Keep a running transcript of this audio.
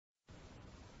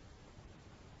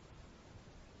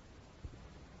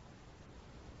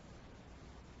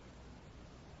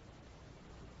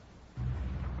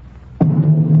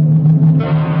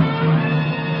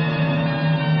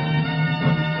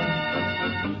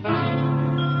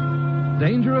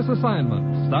Dangerous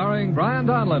Assignment, starring Brian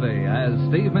Donlevy as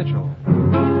Steve Mitchell.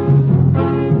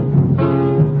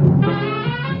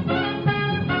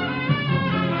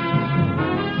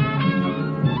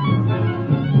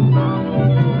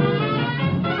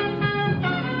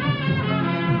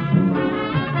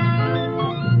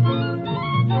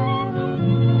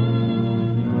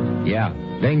 Yeah,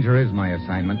 danger is my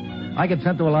assignment. I get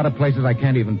sent to a lot of places I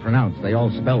can't even pronounce. They all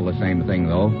spell the same thing,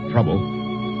 though. Trouble.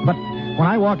 But when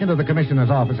I walk into the commissioner's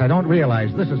office, I don't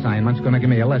realize this assignment's going to give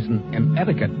me a lesson in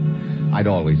etiquette. I'd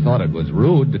always thought it was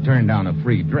rude to turn down a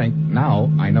free drink. Now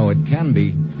I know it can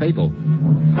be fatal.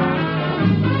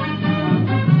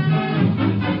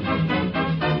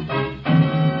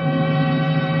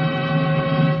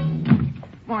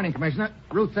 Morning, Commissioner.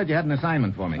 Ruth said you had an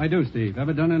assignment for me. I do, Steve.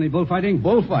 Ever done any bullfighting?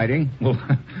 Bullfighting? Well,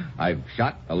 I've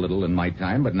shot a little in my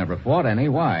time, but never fought any.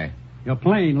 Why? Your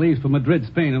plane leaves for Madrid,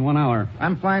 Spain in 1 hour.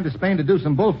 I'm flying to Spain to do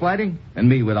some bullfighting? And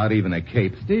me without even a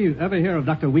cape. Steve, ever hear of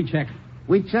Dr. Wiecek?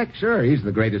 Wiecek? Sure. He's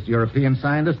the greatest European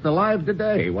scientist alive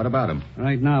today. What about him?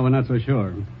 Right now, we're not so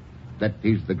sure. That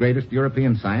he's the greatest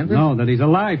European scientist? No, that he's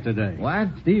alive today. What?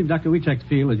 Steve, Dr. Wiecek's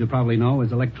field, as you probably know,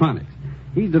 is electronics.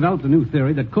 He's developed a new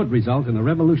theory that could result in a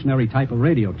revolutionary type of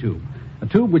radio tube. A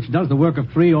tube which does the work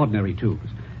of 3 ordinary tubes.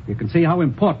 You can see how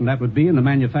important that would be in the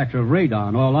manufacture of radar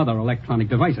and all other electronic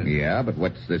devices. Yeah, but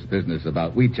what's this business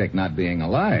about Wiecek not being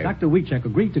alive? Dr. Wiecek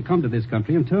agreed to come to this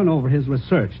country and turn over his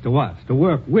research to us, to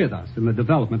work with us in the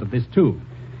development of this tube.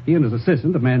 He and his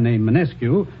assistant, a man named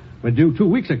Manescu, were due 2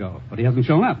 weeks ago, but he hasn't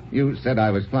shown up. You said I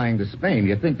was flying to Spain.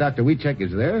 You think Dr. Wiecek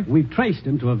is there? We've traced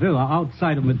him to a villa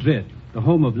outside of Madrid, the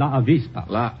home of La Avispa.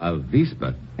 La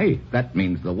Avispa? Hey, that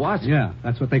means the wasp. Yeah,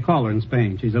 that's what they call her in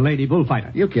Spain. She's a lady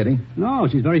bullfighter. You kidding? No,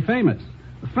 she's very famous.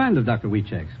 A friend of Dr.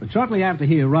 Wiecek's. But shortly after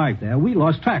he arrived there, we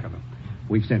lost track of him.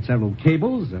 We've sent several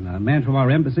cables, and a man from our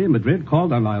embassy in Madrid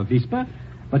called on La Avispa,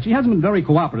 but she hasn't been very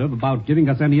cooperative about giving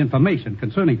us any information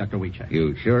concerning Dr. Wiecek.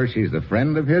 You sure she's a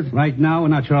friend of his? Right now, we're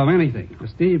not sure of anything. So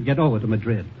Steve, get over to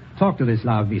Madrid. Talk to this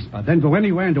La Avispa. Then go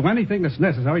anywhere and do anything that's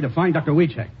necessary to find Dr.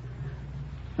 Wiecek.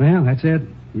 Well, that's it.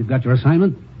 You've got your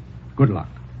assignment. Good luck.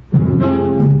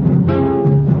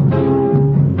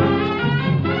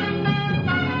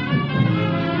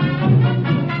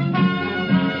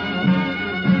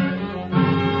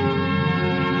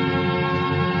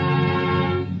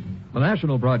 The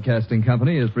National Broadcasting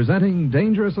Company is presenting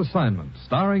Dangerous Assignment,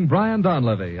 starring Brian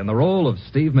Donlevy in the role of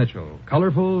Steve Mitchell,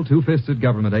 colorful, two-fisted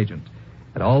government agent.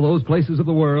 At all those places of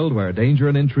the world where danger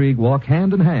and intrigue walk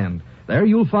hand in hand, there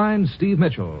you'll find Steve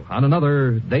Mitchell on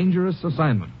another Dangerous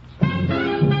Assignment.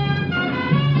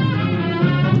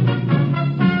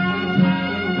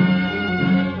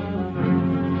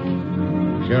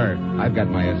 Sure, I've got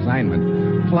my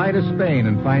assignment. Fly to Spain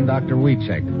and find Dr.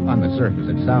 Wiecek. On the surface,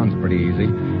 it sounds pretty easy,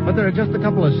 but there are just a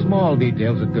couple of small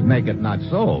details that could make it not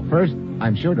so. First,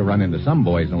 I'm sure to run into some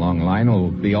boys along the line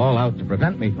who'll be all out to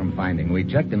prevent me from finding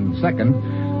Wiecek. And second,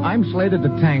 I'm slated to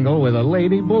tangle with a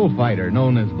lady bullfighter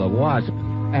known as the Wasp.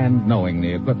 And knowing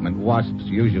the equipment wasps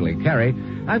usually carry,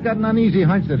 I've got an uneasy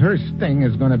hunch that her sting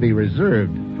is going to be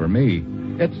reserved for me.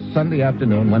 It's Sunday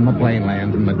afternoon when my plane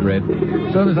lands in Madrid.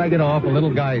 As soon as I get off, a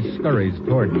little guy scurries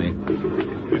toward me.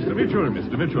 Mr.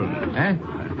 Mitchell. Huh?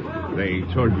 They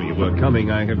told me you were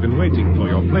coming. I have been waiting for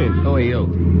your plane. Who are you?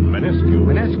 Manescu.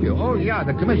 Manescu? Oh, yeah,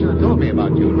 the commissioner told me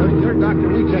about you. You're Dr.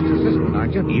 Wiecek's assistant,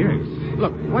 aren't you? Yes.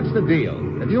 Look, what's the deal?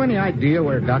 Have you any idea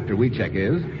where Dr. Wiecek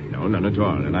is? No, none at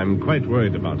all. And I'm quite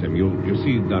worried about him. You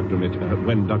see, Dr.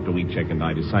 when Dr. Wiecek and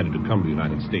I decided to come to the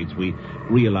United States, we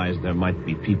realized there might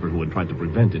be people who would try to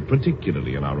prevent it,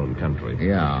 particularly in our own country.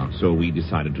 Yeah. So we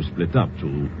decided to split up,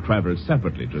 to travel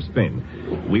separately to Spain.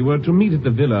 We were to meet at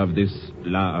the villa of this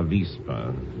La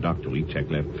Avispa. Dr. Wiecek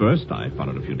left first. I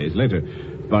followed a few days later.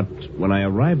 But when I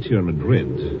arrived here in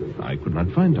Madrid, I could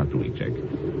not find Dr.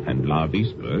 Wiecek. And La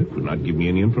Avispa could not give me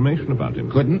any information about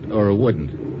him. Couldn't or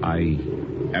wouldn't? I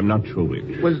am not sure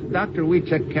which. Was Dr.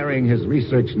 Wiecek carrying his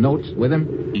research notes with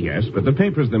him? Yes, but the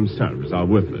papers themselves are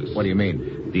worthless. What do you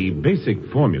mean? The basic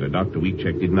formula Dr.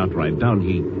 Wiecek did not write down.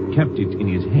 He kept it in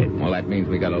his head. Well, that means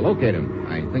we got to locate him.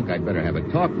 I think I'd better have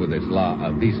a talk with this La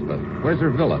Avispa. Where's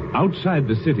her villa? Outside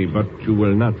the city, but you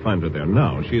will not find her there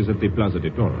now. She is at the Plaza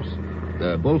de Toros.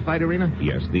 The bullfight arena?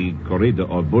 Yes, the corrida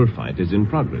or bullfight is in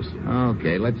progress.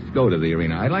 Okay, let's go to the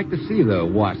arena. I'd like to see the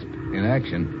Wasp in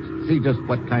action. See just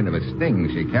what kind of a sting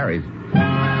she carries.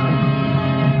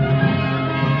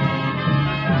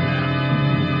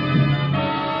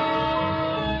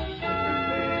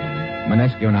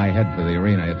 Manescu and I head for the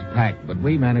arena. It's packed, but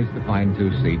we managed to find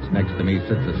 2 seats. Next to me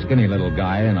sits a skinny little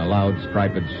guy in a loud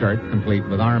striped shirt, complete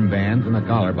with armbands and a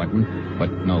collar button,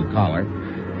 but no collar.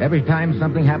 Every time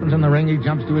something happens in the ring, he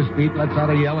jumps to his feet, lets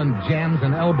out a yell, and jams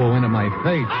an elbow into my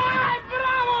face. Ay,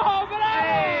 bravo, bravo!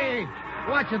 Hey!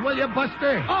 Watch it, will you,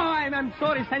 Buster? Oh, I'm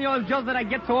sorry, senor. It's just that I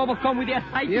get so overcome with the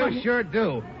excitement. You sure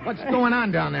do. What's going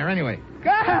on down there, anyway?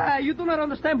 You do not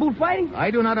understand bullfighting? I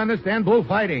do not understand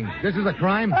bullfighting. This is a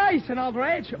crime. It's an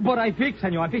outrage. But I fix,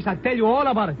 senor. I fix. I'll tell you all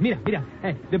about it. Mira.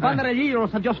 The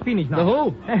banderilleros have just finished now. The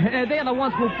who? They are the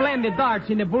ones who plant the darts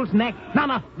in the bull's neck.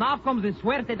 Now comes the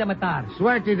suerte de matar.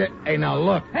 Suerte de... Hey, now,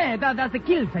 look. That's the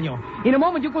kill, senor. In a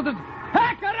moment, you go to...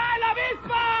 Hey, caray, la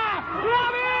avispa!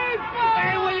 La avispa!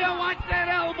 Hey, will you watch that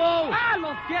elbow?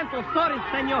 Lo siento. Sorry,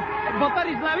 senor. But that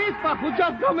is la avispa who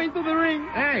just come into the ring.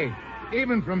 Hey,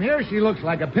 even from here, she looks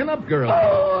like a pin-up girl.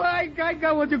 Oh, I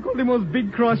got what you call the most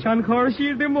big crush on her.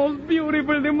 She's the most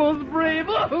beautiful, the most brave.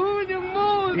 Oh, the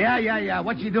most. Yeah.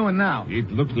 What's she doing now? It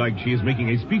looks like she is making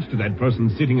a speech to that person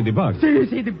sitting in the box.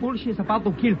 See, the bull she is about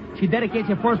to kill. She dedicates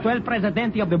her first to El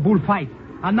Presidente of the bullfight.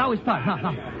 And now it starts.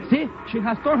 Now. See? She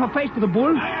has turned her face to the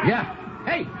bull. Yeah.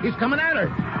 Hey, he's coming at her.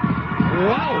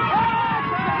 Whoa.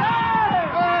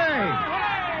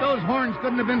 Those horns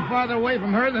couldn't have been farther away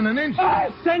from her than an inch.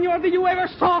 Senor, did you ever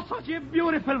saw such a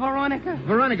beautiful Veronica?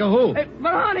 Veronica who?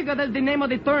 Veronica, that's the name of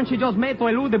the turn she just made to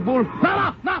elude the bull.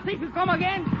 Now, see if you come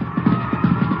again.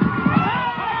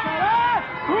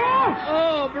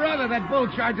 Oh, brother, that bull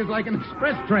charges like an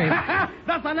express train.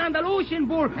 That's an Andalusian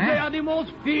bull. They are the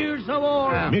most fierce of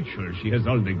all. Mitchell, she has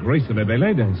all the grace of a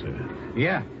ballet dancer.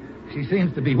 Yeah, she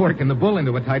seems to be working the bull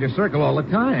into a tighter circle all the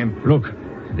time. Look,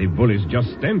 the bull is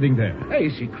just standing there. Hey,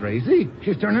 is she crazy?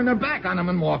 She's turning her back on him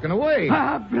and walking away.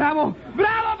 Bravo,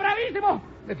 bravissimo.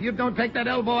 If you don't take that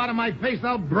elbow out of my face,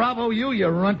 I'll bravo you, you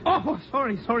runt. Oh,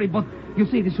 sorry, but you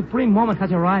see, the supreme moment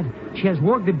has arrived. She has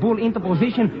worked the bull into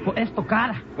position for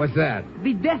estocada. What's that?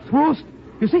 The death thrust.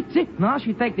 You see, now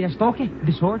she takes the estoque,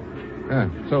 the sword.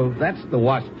 So that's the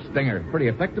wasp stinger. Pretty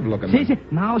effective looking. See,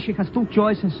 now she has two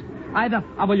choices. Either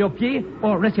avalopié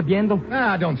or recibiendo.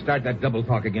 Don't start that double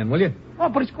talk again, will you? Oh,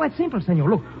 but it's quite simple, senor.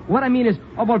 Look, what I mean is,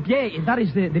 avalopié, that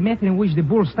is the method in which the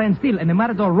bull stands still, and the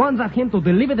matador runs at him to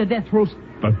deliver the death thrust.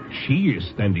 But she is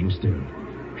standing still.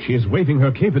 She is waving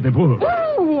her cape at the bull.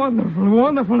 Oh,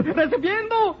 wonderful.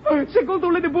 Recibiendo! She's going to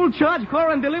let the bull charge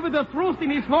her and deliver the thrust in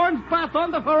his horns passed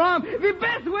under her arm. The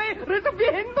best way,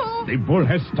 recibiendo! The bull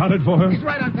has started for her. He's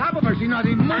right on top of her. She's not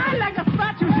even moving. Like a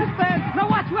statue she stands. Now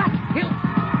watch.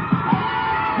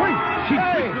 Wait, she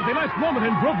tripped at the last moment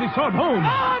and drove the sword home.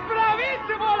 Oh,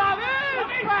 bravissimo, la avispa!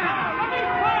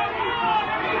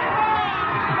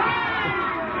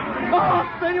 Oh,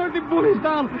 senor, the bull is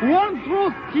down. One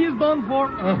thrust, he is done for.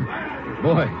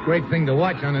 Boy, great thing to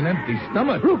watch on an empty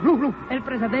stomach. Look. El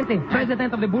Presidente,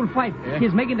 president of the bullfight. Yeah?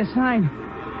 He's making the sign.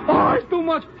 Oh, it's too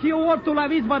much. He awards to la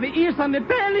avispa the ears and the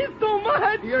tail. It's too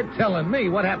much. You're telling me.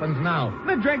 What happens now?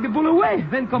 They drag the bull away.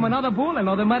 Then come another bull,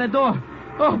 another matador.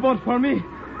 Oh, but for me,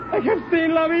 I have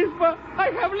seen la avispa. I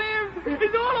have lived.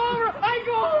 It's all over. I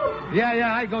go.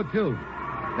 Yeah, I go too.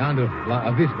 Down to La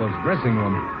Avispa's dressing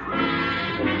room.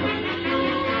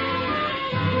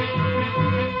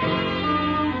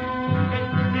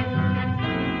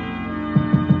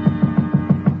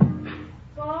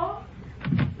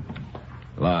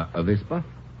 La Avispa?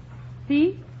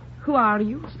 See? Who are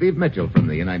you? Steve Mitchell from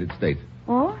the United States.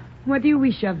 Oh? What do you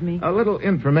wish of me? A little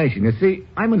information. You see,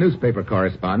 I'm a newspaper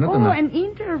correspondent. Oh, an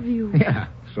interview. Yeah,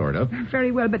 sort of.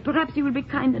 Very well, but perhaps you will be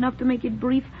kind enough to make it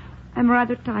brief. I'm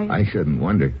rather tired. I shouldn't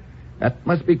wonder. That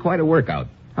must be quite a workout.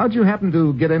 How'd you happen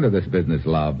to get into this business,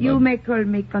 Lob? You may call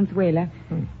me Consuela.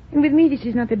 And with me, this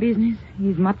is not a business.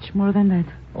 It's much more than that.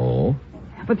 Oh?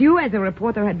 But you, as a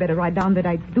reporter, had better write down that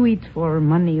I do it for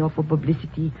money or for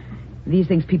publicity. These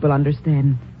things people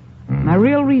understand. My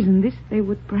real reason, this they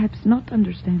would perhaps not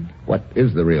understand. What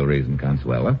is the real reason,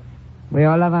 Consuela? We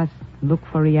all of us look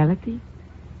for reality.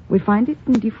 We find it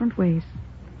in different ways.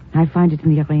 I find it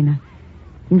in the arena.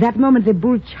 In that moment, the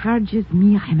bull charges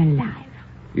me. I'm alive.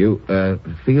 You,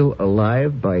 feel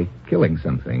alive by killing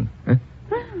something, huh?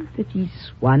 Well, that is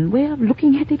one way of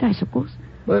looking at it, I suppose.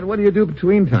 But what do you do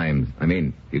between times? I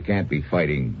mean, you can't be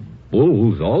fighting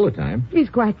bulls all the time. It's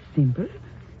quite simple.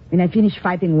 When I finish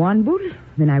fighting one bull,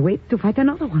 then I wait to fight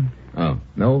another one. Oh,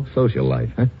 no social life,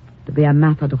 huh? To be a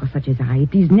matador such as I,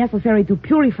 it is necessary to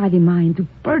purify the mind, to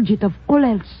purge it of all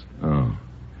else. Oh.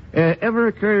 Ever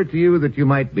occurred to you that you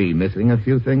might be missing a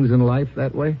few things in life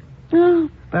that way? Oh,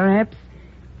 perhaps.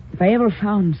 If I ever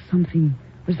found something,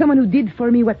 or someone who did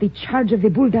for me what the charge of the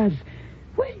bull does,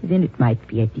 well, then it might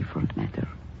be a different matter.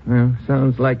 Well,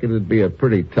 sounds like it would be a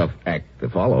pretty tough act to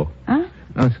follow. Huh?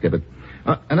 I'll skip it.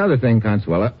 Another thing,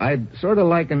 Consuela, I'd sort of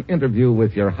like an interview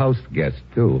with your house guest,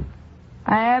 too.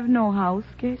 I have no house,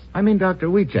 guest. I mean, Dr.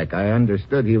 Wiecek. I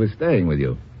understood he was staying with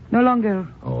you. No longer.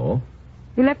 Oh?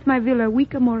 He left my villa a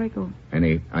week or more ago.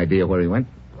 Any idea where he went?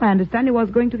 I understand he was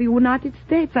going to the United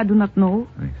States. I do not know.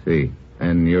 I see.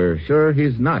 And you're sure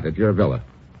he's not at your villa?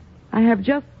 I have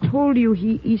just told you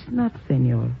he is not,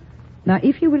 senor. Now,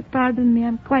 if you will pardon me,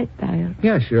 I'm quite tired.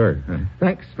 Yeah, sure.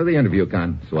 Thanks for the interview,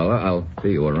 Consuela. I'll see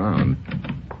you around.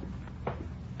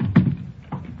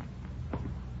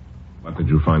 What did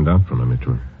you find out from her,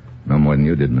 Mitchell? No more than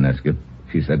you did, Minescu.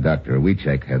 She said Dr.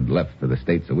 Wiecek had left for the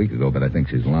States a week ago, but I think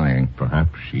she's lying.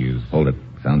 Perhaps she is... Hold it.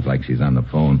 Sounds like she's on the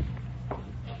phone.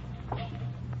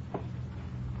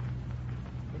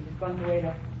 Mrs.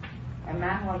 Consuela, a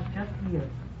man was just here.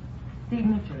 Steve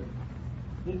Mitchell.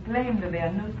 He claimed to be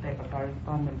a newspaper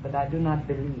correspondent, but I do not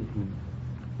believe him.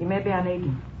 He may be an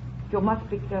agent. You must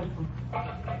be careful.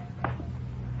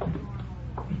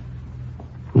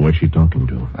 Who is she talking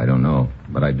to? I don't know,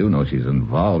 but I do know she's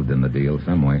involved in the deal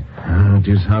some way. It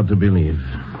is hard to believe.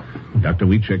 Dr.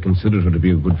 Wiecek considers her to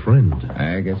be a good friend.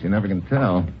 I guess you never can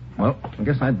tell. Well, I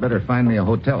guess I'd better find me a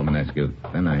hotel, Minescu.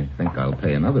 Then I think I'll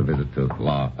pay another visit to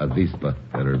La Avispa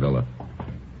at her villa.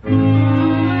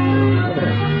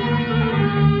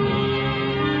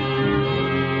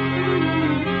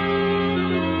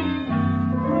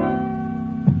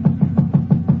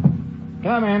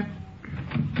 Come in.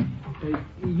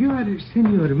 You are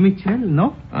Senor Mitchell,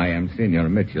 no? I am Senor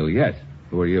Mitchell, yes.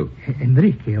 Who are you?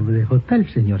 Enrique of the hotel,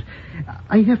 senor.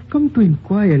 I have come to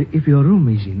inquire if your room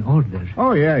is in order.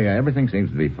 Oh, yeah. Everything seems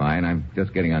to be fine. I'm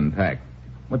just getting unpacked.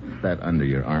 What's that under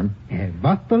your arm? A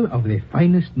bottle of the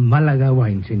finest Malaga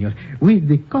wine, senor, with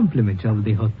the compliments of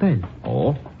the hotel.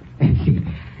 Oh? See,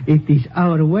 it is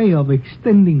our way of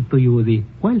extending to you the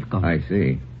welcome. I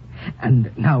see.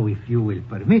 And now, if you will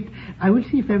permit, I will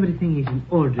see if everything is in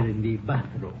order in the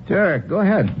bathroom. Sure, go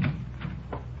ahead.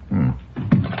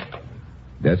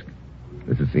 Desk.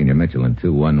 This is Senior Mitchell in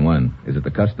 211. Is it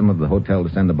the custom of the hotel to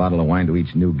send a bottle of wine to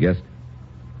each new guest?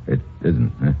 It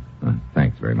isn't, huh?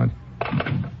 Thanks very much.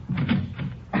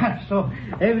 So,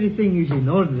 everything is in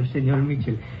order, Senor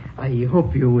Mitchell. I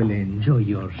hope you will enjoy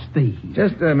your stay here.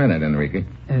 Just a minute, Enrique.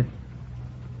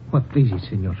 What is it,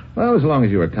 senor? Well, as long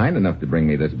as you were kind enough to bring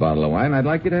me this bottle of wine, I'd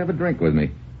like you to have a drink with me.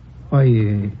 Why,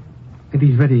 it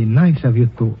is very nice of you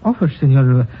to offer,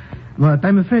 senor. But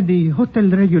I'm afraid the hotel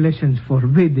regulations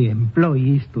forbid the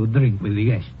employees to drink with the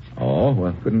guests. Oh,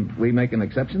 well, couldn't we make an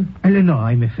exception? No,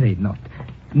 I'm afraid not.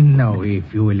 Now,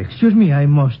 if you will excuse me, I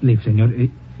must leave, senor.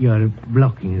 You're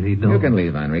blocking the door. You can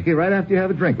leave, Enrique, right after you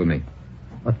have a drink with me.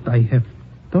 But I have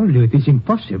told you it is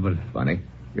impossible. Funny.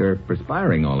 You're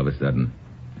perspiring all of a sudden.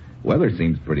 Weather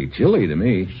seems pretty chilly to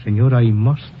me. Senor, I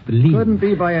must leave. Couldn't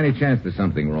be by any chance there's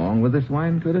something wrong with this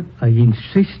wine, could it? I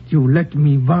insist you let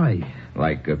me by.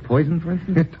 Like poison, for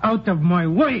instance? Get out of my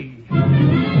way!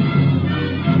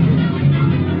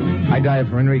 I dive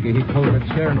for Enrique. He pulls a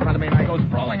chair in front of me, and I go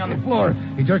sprawling on the floor.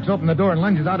 He jerks open the door and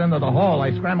lunges out into the hall.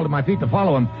 I scramble to my feet to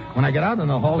follow him. When I get out in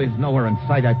the hall, he's nowhere in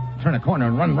sight. I turn a corner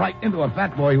and run right into a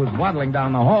fat boy who was waddling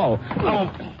down the hall.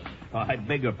 Oh, I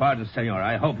beg your pardon, senor.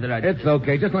 I hope that I... It's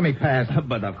okay. Just let me pass.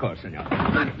 But of course, senor.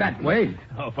 Not that way.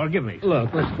 Oh, forgive me.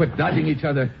 Look, let's quit dodging each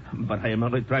other. But I am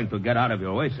only trying to get out of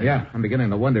your way, senor. Yeah, I'm beginning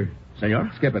to wonder. Senor?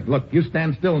 Skip it. Look, you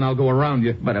stand still and I'll go around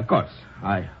you. But of course.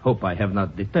 I hope I have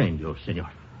not detained you, senor.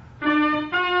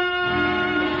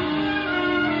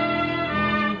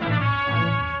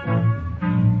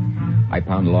 I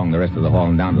pound along the rest of the hall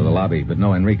and down to the lobby, but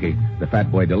no Enrique. The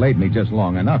fat boy delayed me just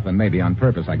long enough, and maybe on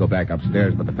purpose I go back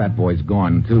upstairs, but the fat boy's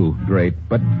gone, too. Great.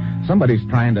 But somebody's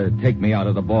trying to take me out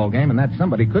of the ball game, and that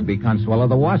somebody could be Consuela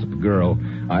the Wasp girl.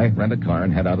 I rent a car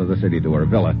and head out of the city to her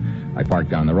villa. I park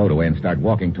down the roadway and start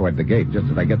walking toward the gate. Just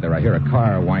as I get there, I hear a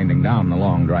car winding down the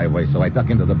long driveway, so I duck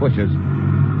into the bushes.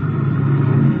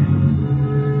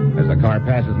 As the car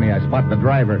passes me, I spot the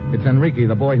driver. It's Enrique,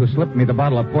 the boy who slipped me the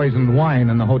bottle of poisoned wine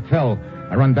in the hotel.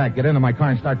 I run back, get into my car,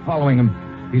 and start following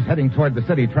him. He's heading toward the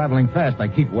city, traveling fast. I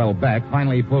keep well back.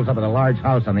 Finally, he pulls up at a large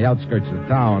house on the outskirts of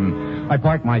town. I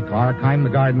park my car, climb the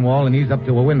garden wall, and ease up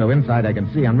to a window. Inside, I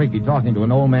can see Enrique talking to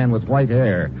an old man with white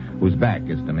hair, whose back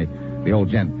is to me. The old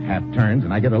gent half turns,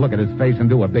 and I get a look at his face and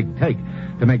do a big take.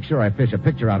 To make sure, I fish a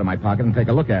picture out of my pocket and take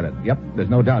a look at it. Yep, there's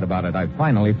no doubt about it. I've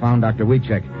finally found Dr.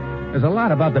 Wiecek. There's a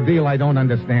lot about the deal I don't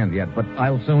understand yet, but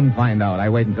I'll soon find out. I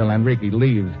wait until Enrique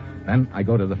leaves. Then I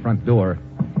go to the front door.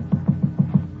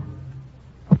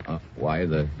 Why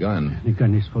the gun? The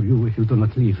gun is for you if you do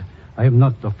not leave. I am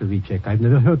not Dr. Wiecek. I've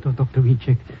never heard of Dr.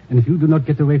 Wiecek. And if you do not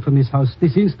get away from this house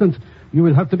this instant, you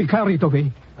will have to be carried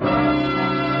away.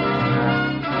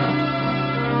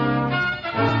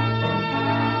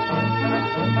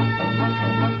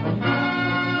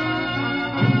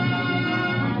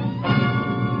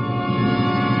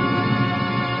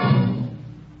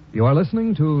 You are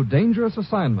listening to Dangerous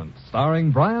Assignment, starring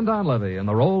Brian Donlevy in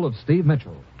the role of Steve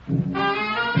Mitchell.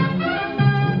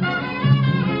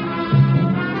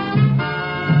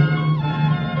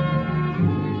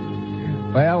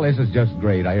 Well, this is just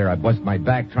great. I hear I bust my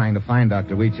back trying to find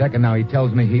Dr. Wiechek, and now he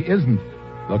tells me he isn't.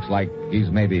 Looks like he's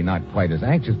maybe not quite as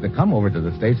anxious to come over to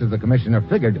the States as the commissioner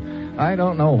figured. I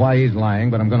don't know why he's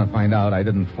lying, but I'm going to find out. I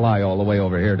didn't fly all the way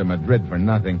over here to Madrid for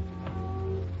nothing.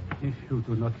 If you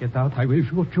do not get out, I will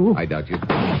shoot you. I doubt you.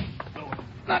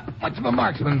 Not much of a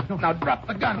marksman. Now drop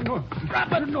the gun.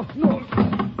 Drop it. No.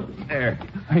 There.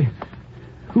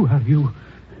 Who are you?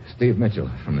 Steve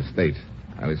Mitchell from the States.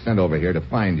 I was sent over here to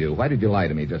find you. Why did you lie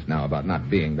to me just now about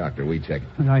not being Dr. Wiechek?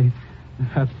 I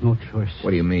have no choice. What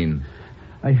do you mean?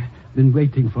 I've been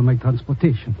waiting for my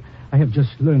transportation. I have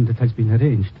just learned it has been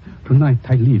arranged. Tonight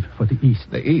I leave for the East.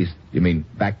 The East? You mean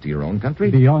back to your own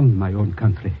country? Beyond my own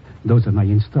country. Those are my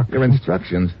instructions. Your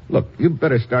instructions? Look, you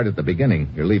better start at the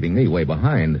beginning. You're leaving me way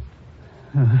behind.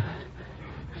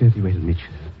 Very well,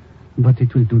 Mitchell. But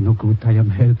it will do no good. I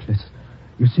am helpless.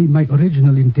 You see, my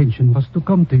original intention was to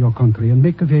come to your country and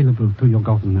make available to your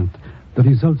government the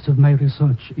results of my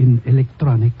research in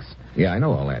electronics. Yeah, I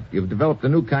know all that. You've developed a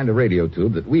new kind of radio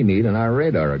tube that we need in our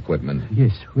radar equipment.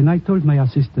 Yes. When I told my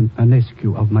assistant,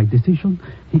 Manescu, of my decision,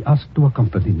 he asked to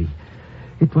accompany me.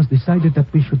 It was decided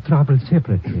that we should travel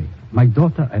separately. My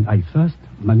daughter and I first,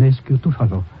 Manescu to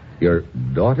follow. Your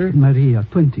daughter? Maria,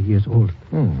 20 years old.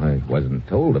 Oh, I wasn't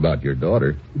told about your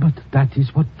daughter. But that is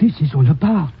what this is all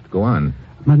about. Go on.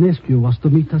 Manescu was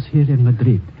to meet us here in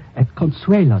Madrid, at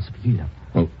Consuela's villa.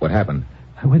 Well, what happened?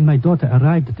 When my daughter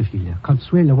arrived at the villa,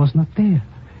 Consuela was not there.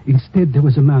 Instead, there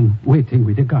was a man waiting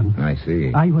with a gun. I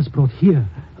see. I was brought here.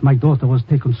 My daughter was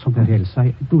taken somewhere else.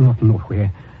 I do not know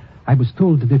where. I was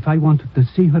told that if I wanted to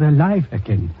see her alive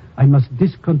again, I must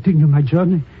discontinue my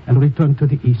journey and return to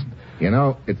the East. You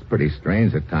know, it's pretty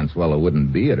strange that Consuela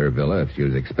wouldn't be at her villa if she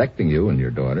was expecting you and your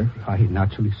daughter. I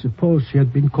naturally suppose she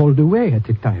had been called away at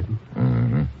the time.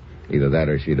 Mm-hmm. Either that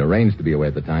or she'd arranged to be away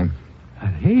at the time.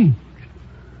 Arranged?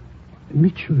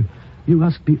 Mitchell, you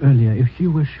asked me earlier if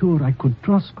you were sure I could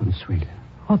trust Consuela.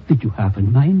 What did you have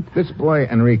in mind? This boy,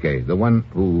 Enrique, the one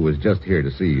who was just here to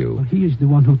see you. Well, he is the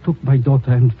one who took my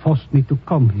daughter and forced me to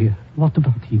come here. What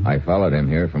about him? I followed him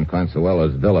here from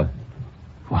Consuela's villa.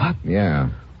 What?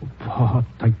 Yeah. What?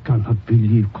 I cannot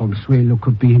believe Consuelo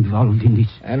could be involved in this.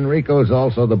 Enrico's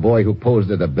also the boy who posed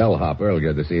at a bellhop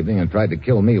earlier this evening and tried to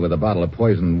kill me with a bottle of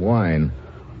poisoned wine.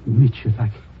 Mitchell,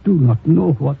 I do not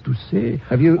know what to say.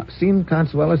 Have you seen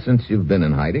Consuela since you've been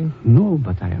in hiding? No,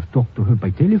 but I have talked to her by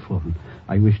telephone.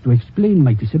 I wish to explain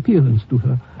my disappearance to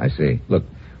her. I see. Look,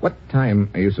 what time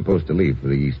are you supposed to leave for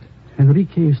the East?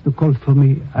 Enrique is to call for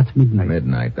me at midnight.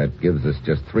 Midnight. That gives us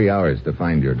just 3 hours to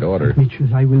find your daughter.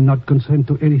 Mitchell, I will not consent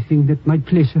to anything that might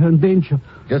place her in danger.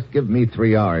 Just give me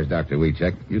 3 hours, Dr.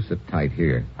 Wiechek. You sit tight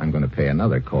here. I'm going to pay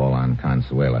another call on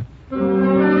Consuela.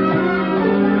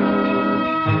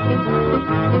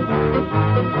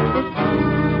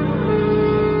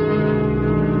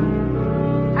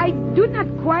 I do not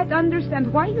quite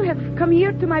understand why you have come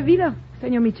here to my villa,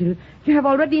 Senor Mitchell. You have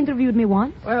already interviewed me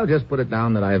once. Well, just put it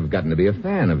down that I've gotten to be a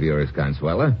fan of yours,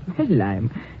 Consuela. Well,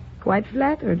 I'm quite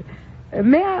flattered.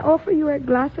 May I offer you a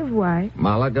glass of wine?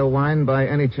 Malaga wine, by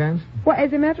any chance? Well,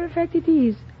 as a matter of fact, it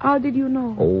is. How did you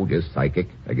know? Oh, just psychic,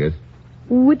 I guess.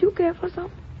 Would you care for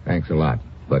some? Thanks a lot,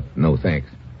 but no thanks.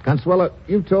 Consuela,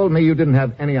 you told me you didn't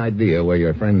have any idea where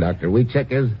your friend Dr.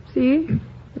 Wiechek is. See?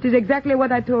 It is exactly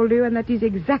what I told you, and that is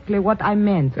exactly what I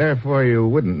meant. Therefore, you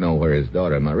wouldn't know where his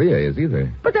daughter Maria is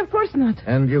either. But of course not.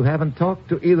 And you haven't talked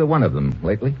to either one of them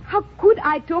lately? How could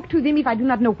I talk to them if I do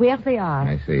not know where they are?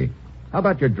 I see. How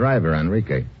about your driver,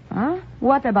 Enrique? Huh?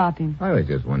 What about him? I was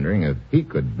just wondering if he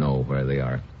could know where they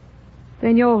are.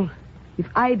 Senor, if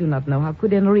I do not know, how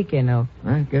could Enrique know?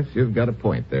 I guess you've got a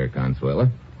point there, Consuela.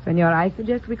 Senor, I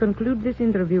suggest we conclude this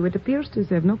interview. It appears to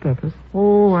serve no purpose.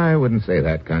 Oh, I wouldn't say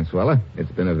that, Consuela.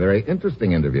 It's been a very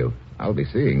interesting interview. I'll be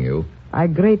seeing you. I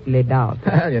greatly doubt.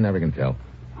 You never can tell.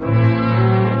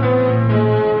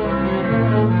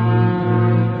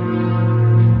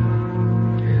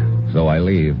 So I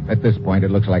leave. At this point,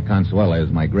 it looks like Consuela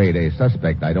is my grade A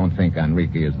suspect. I don't think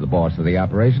Enrique is the boss of the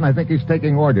operation. I think he's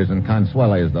taking orders, and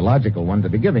Consuela is the logical one to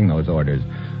be giving those orders.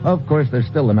 Of course, there's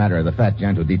still the matter of the fat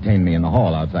gent who detained me in the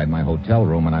hall outside my hotel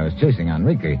room when I was chasing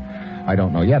Enrique. I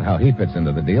don't know yet how he fits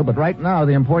into the deal, but right now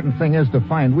the important thing is to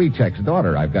find Wiechek's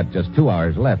daughter. I've got just 2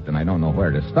 hours left, and I don't know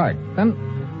where to start. Then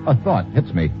a thought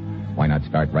hits me. Why not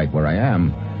start right where I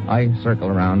am? I circle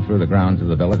around through the grounds of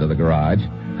the villa to the garage.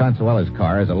 Consuela's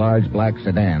car is a large black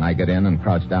sedan. I get in and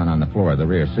crouch down on the floor of the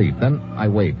rear seat. Then I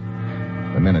wait.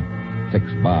 The minute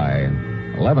ticks by.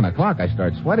 11 o'clock, I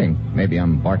start sweating. Maybe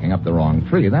I'm barking up the wrong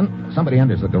tree. Then somebody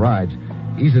enters the garage,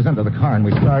 eases into the car, and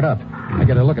we start up. I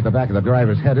get a look at the back of the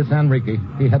driver's head. It's Enrique.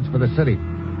 He heads for the city.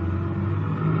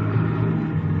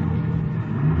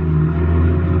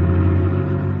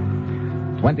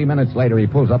 "20 minutes later, he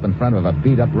pulls up in front of a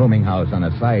beat-up rooming house on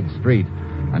a side street.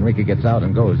 Enrique gets out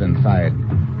and goes inside.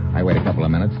 I wait a couple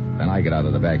of minutes, then I get out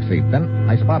of the back seat. Then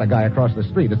I spot a guy across the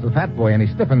street. It's the fat boy, and he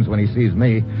stiffens when he sees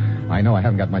me. I know I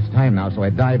haven't got much time now, so I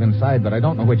dive inside, but I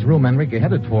don't know which room Enrique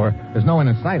headed for. There's no one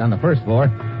in sight on the first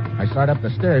floor. I start up the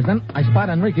stairs. Then I spot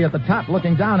Enrique at the top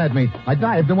looking down at me. I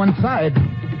dive to one side.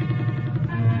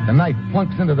 The knife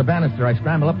plunks into the banister. I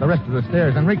scramble up the rest of the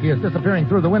stairs. Enrique is disappearing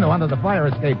through the window onto the fire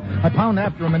escape. I pound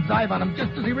after him and dive on him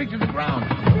just as he reaches the ground.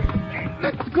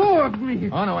 Let go of me.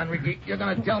 Oh, no, Enrique. You're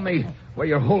going to tell me where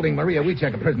you're holding Maria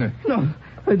Wiecek a prisoner. No,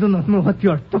 I do not know what you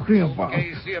are talking about.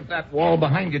 Okay, see if that wall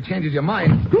behind you changes your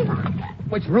mind.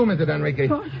 Which room is it, Enrique?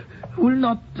 I will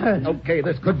not tell. Okay,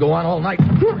 this could go on all night.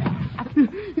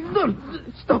 No,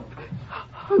 stop.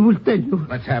 I will tell you.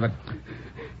 Let's have it.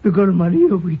 The girl Maria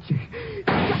Wiecek.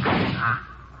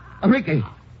 Enrique!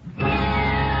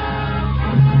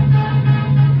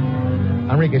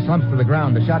 Enrique slumps to the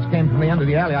ground. The shots came from the end of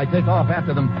the alley. I take off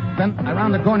after them. Then,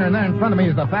 around the corner, and there in front of me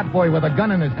is the fat boy with a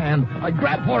gun in his hand. I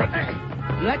grab for it.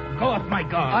 Let go of my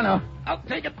gun. Oh, no. I'll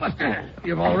take it, Buster.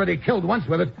 You've already killed once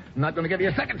with it. I'm not going to give you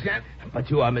a second chance. But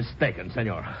you are mistaken,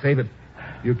 senor. Save it.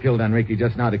 You killed Enrique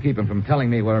just now to keep him from telling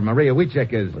me where Maria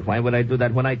Wiecek is. Why would I do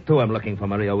that when I, too, am looking for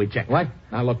Maria Wiecek? What?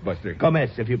 Now, look, Buster.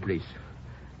 Gomez, if you please.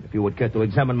 If you would care to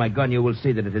examine my gun, you will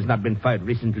see that it has not been fired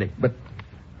recently. But...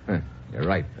 you're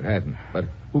right. It hasn't. But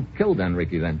who killed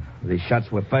Enrique, then? The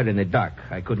shots were fired in the dark.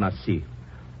 I could not see.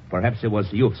 Perhaps it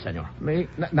was you, senor. Me?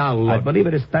 Now, look. I believe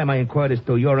it is time I inquired as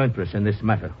to your interest in this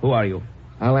matter. Who are you?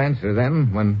 I'll answer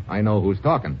then when I know who's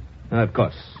talking. Of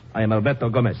course. I am Alberto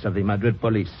Gomez of the Madrid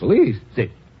police. Police? Si.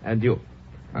 And you?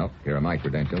 Well, here are my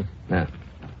credentials.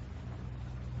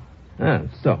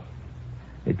 So.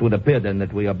 It would appear, then,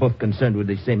 that we are both concerned with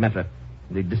the same matter.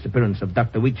 The disappearance of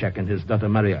Dr. Wiecek and his daughter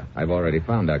Maria. I've already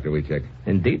found Dr. Wiecek.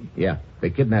 Indeed? Yeah.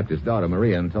 They kidnapped his daughter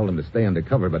Maria and told him to stay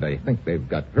undercover, but I think they've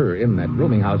got her in that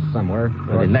rooming house somewhere.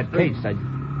 Well, in that case, I...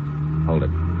 Hold it.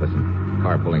 Listen.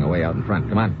 Car pulling away out in front.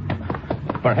 Come on.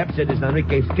 Perhaps it is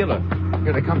Enrique's killer.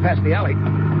 Here they come past the alley.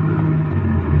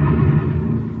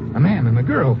 A man and a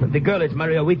girl. The girl is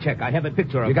Maria Wiecek. I have a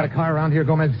picture of her. You got a car around here,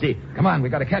 Gomez? Si. Come on, we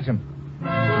got to catch him.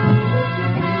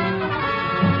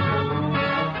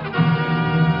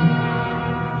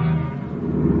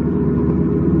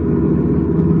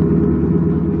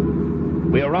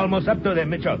 We are almost up to them,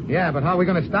 Mitchell. Yeah, but how are we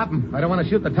going to stop him? I don't want to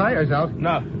shoot the tires out.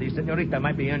 No, the senorita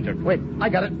might be injured. Wait, I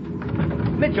got it.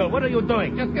 Mitchell, what are you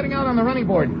doing? Just getting out on the running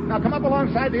board. Now come up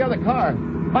alongside the other car.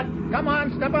 But come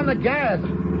on, step on the gas.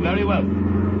 Very well.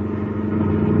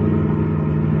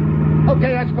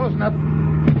 Okay, that's close enough.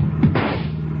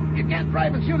 You can't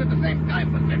drive and shoot at the same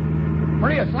time, Mister.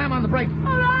 Maria, slam on the brakes.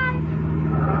 All right.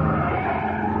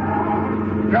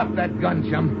 Drop that gun,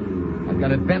 chum. I've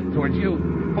got it bent towards you.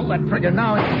 Pull that trigger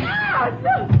now.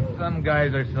 Some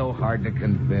guys are so hard to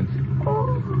convince.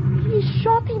 Oh, he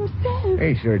shot himself.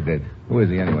 He sure did. Who is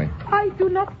he, anyway? I do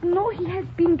not know. He has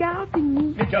been guarding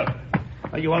me. Mitchell,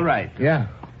 are you all right? Yeah,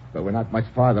 but we're not much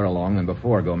farther along than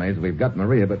before, Gomez. We've got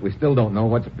Maria, but we still don't know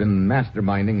what's been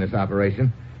masterminding this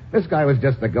operation. This guy was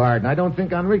just a guard, and I don't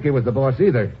think Enrique was the boss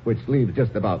either, which leaves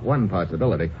just about one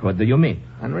possibility. What do you mean?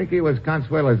 Enrique was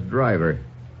Consuela's driver.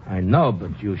 I know,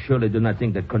 but you surely do not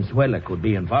think that Consuela could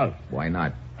be involved. Why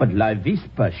not? But La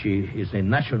Vispa, she is a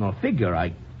national figure.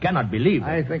 I cannot believe it.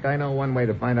 I think I know one way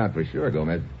to find out for sure,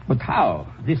 Gomez. But how?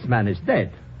 This man is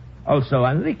dead. Also,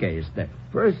 Enrique is dead.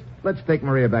 First, let's take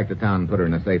Maria back to town and put her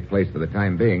in a safe place for the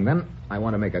time being. Then I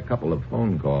want to make a couple of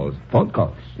phone calls. Phone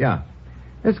calls? Yeah.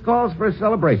 This calls for a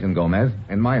celebration, Gomez,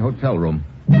 in my hotel room.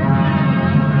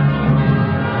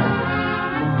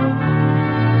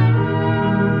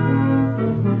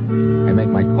 I make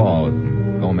my calls.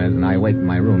 Gomez and I wait in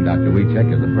my room. Dr.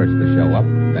 Wiecek is the first to show up.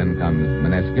 Then comes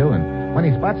Manescu, and when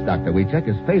he spots Dr. Wiecek,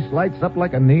 his face lights up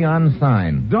like a neon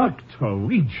sign. Dr.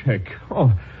 Wiecek.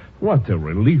 Oh, what a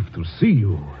relief to see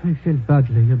you. I felt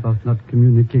badly about not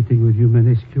communicating with you,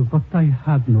 Manescu, but I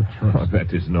had no choice. Oh,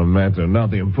 that is no matter. Now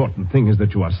the important thing is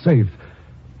that you are safe.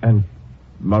 And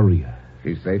Maria.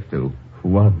 She's safe, too.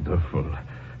 Wonderful.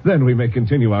 Then we may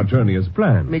continue our journey as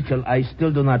planned. Mitchell, I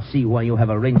still do not see why you have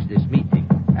arranged this meeting.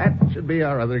 That should be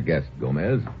our other guest,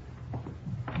 Gomez.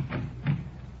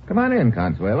 Come on in,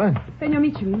 Consuela. Senor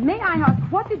Mitchell, may I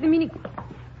ask, what is the meaning...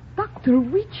 Dr.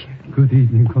 Wiecek? Good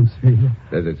evening, Consuelo.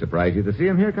 Does it surprise you to see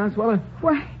him here, Consuela?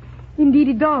 Why, indeed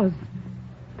it does.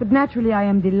 But naturally, I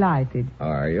am delighted.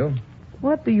 Are you?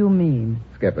 What do you mean?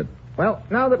 Skip it. Well,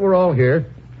 now that we're all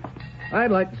here,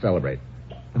 I'd like to celebrate.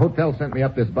 The hotel sent me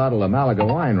up this bottle of Malaga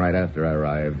wine right after I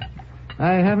arrived.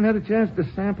 I haven't had a chance to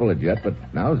sample it yet, but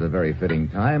now's a very fitting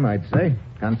time, I'd say.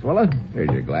 Consuela,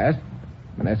 here's your glass.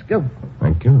 Manesco.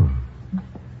 Thank you.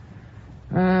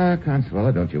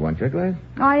 Consuela, don't you want your glass?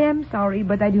 I am sorry,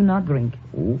 but I do not drink.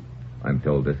 Oh, I'm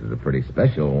told this is a pretty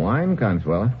special wine,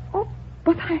 Consuela. Oh,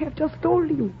 but I have just told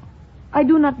you. I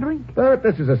do not drink. But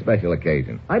this is a special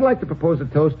occasion. I'd like to propose a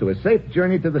toast to a safe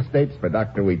journey to the States for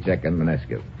Dr. Wiecek and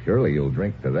Manescu. Surely you'll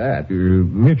drink to that.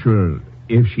 Mitchell,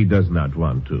 if she does not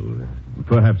want to,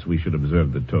 perhaps we should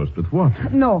observe the toast with water.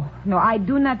 No, I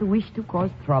do not wish to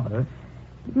cause trouble.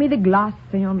 Give me the glass,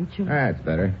 Senor Mitchell. That's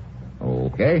better.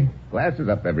 Okay. Glasses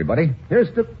up, everybody.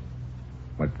 Here's to...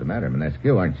 What's the matter,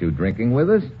 Manescu? Aren't you drinking with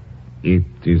us? It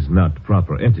is not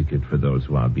proper etiquette for those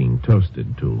who are being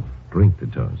toasted to drink the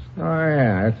toast. Oh,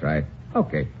 yeah, that's right.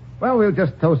 Okay. Well, we'll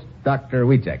just toast Dr.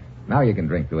 Wiecek. Now you can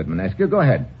drink to it, Manescu. Go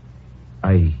ahead.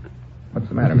 What's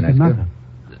the matter, Manescu?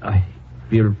 I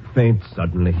feel faint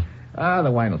suddenly.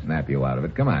 The wine will snap you out of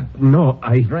it. Come on. No,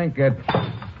 Drink it.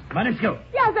 Manescu.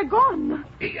 Yeah, the gun.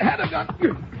 He had a gun.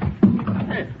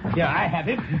 Yeah, I have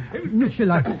it.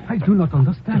 Mitchell, I do not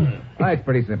understand. It's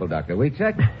pretty simple, Dr.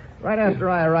 Wiecek. Right after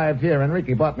I arrived here,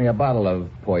 Enrique bought me a bottle of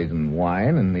poisoned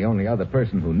wine, and the only other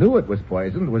person who knew it was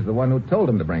poisoned was the one who told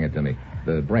him to bring it to me,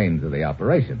 the brains of the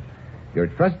operation. Your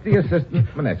trusty assistant,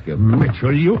 Manescu.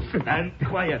 Mitchell, you... Stand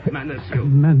quiet, Manescu.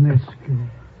 Manescu.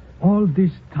 All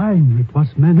this time it was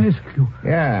Manescu.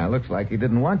 Yeah, looks like he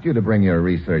didn't want you to bring your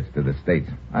research to the States.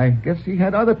 I guess he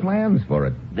had other plans for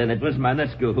it. Then it was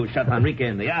Manescu who shot Enrique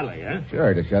in the alley, eh?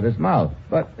 Sure, to shut his mouth.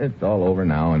 But it's all over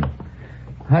now, and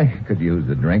I could use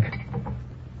a drink.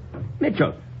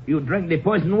 Mitchell, you drank the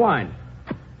poisoned wine.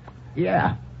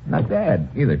 Yeah, not bad,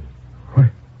 either.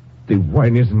 The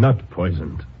wine is not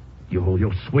poisoned.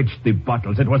 You switched the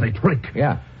bottles. It was a trick.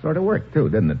 Yeah, sort of worked, too,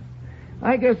 didn't it?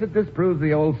 I guess it disproves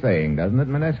the old saying, doesn't it,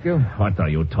 Manescu? What are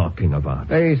you talking about?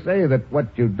 They say that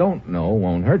what you don't know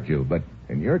won't hurt you, but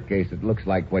in your case, it looks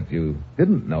like what you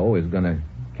didn't know is going to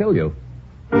kill you.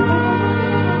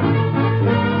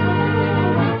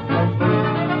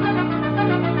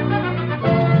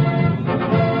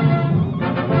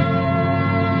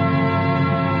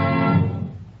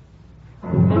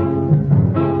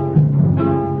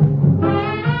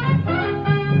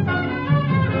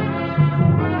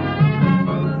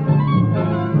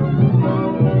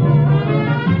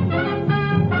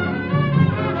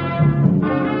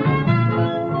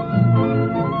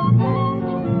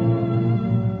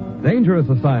 Dangerous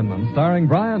Assignment, starring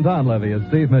Brian Donlevy as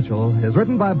Steve Mitchell, is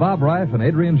written by Bob Reif and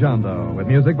Adrian Jondo, with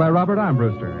music by Robert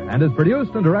Armbruster, and is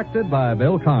produced and directed by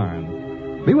Bill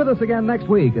Karn. Be with us again next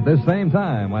week at this same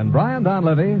time when Brian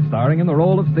Donlevy, starring in the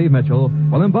role of Steve Mitchell,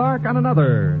 will embark on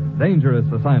another Dangerous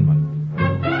Assignment.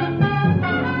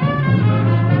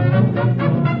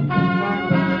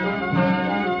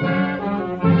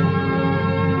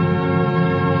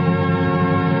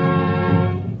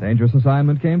 Dangerous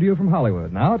Assignment came to you from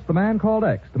Hollywood. Now it's The Man Called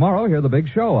X. Tomorrow, hear The Big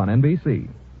Show on NBC.